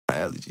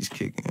allergies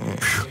kicking in.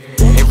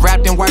 If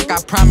rap didn't work,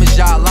 I promise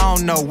y'all I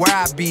don't know where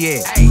I be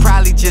at.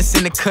 Probably just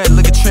in the cut,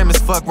 looking trim as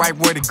fuck, right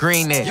where the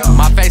green at.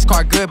 My face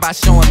card good by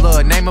showing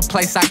love, name a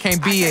place I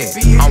can't be at.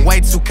 I'm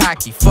way too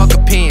cocky, fuck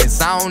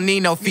opinions, I don't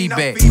need no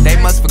feedback.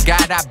 They must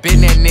forgot I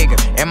been that nigga,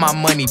 and my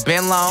money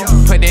been long.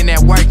 Put in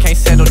that work, can't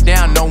settle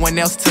down, no one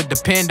else to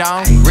depend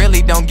on.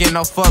 Really don't give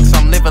no fucks,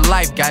 I'm living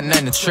life, got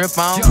nothing to trip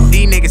on.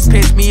 These niggas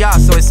piss me off,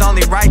 so it's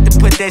only right to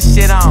put that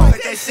shit on.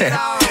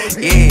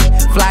 Yeah,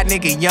 fly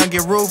nigga, young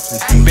and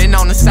ruthless. Been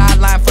on the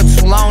sideline for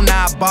too long,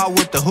 now I ball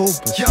with the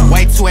hoopers.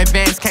 Way too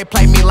advanced, can't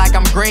play me like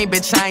I'm green,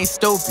 bitch, I ain't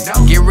stupid.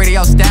 Get rid of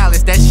your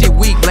stylist, that shit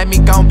weak, let me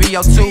gon' be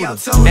your tutor.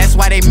 That's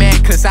why they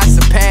mad, cause I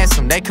surpassed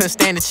them, they couldn't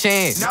stand a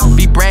chance.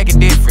 Be bragging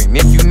different,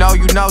 if you know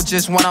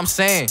just what I'm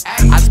saying.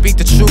 I speak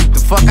the truth, the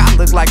fuck I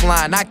look like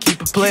lying, I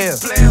keep it player.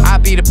 I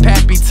be the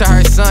pappy to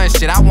her son,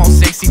 shit, I want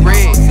sexy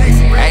red.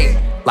 Hey,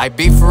 like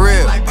be for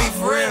real.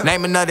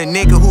 Name another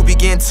nigga who be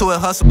getting to it,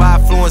 hustle by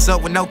influence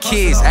up with no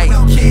kids. Hey,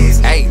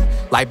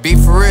 like be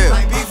for real.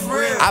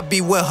 I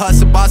be with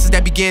hustle bosses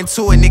that be getting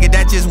to it, nigga,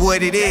 that just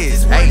what it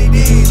is.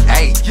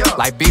 Hey,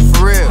 like be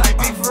for real.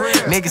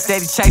 Niggas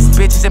steady chasing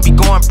bitches and be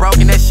going broke,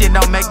 and that shit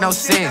don't make no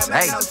sense.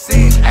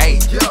 Hey,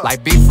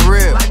 like be for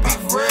real.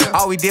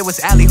 All we did was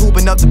alley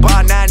hooping up the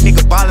bar, now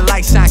nigga ballin'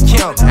 like Sean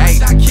Kemp. Hey,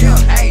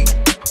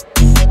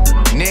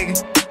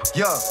 nigga,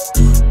 yo.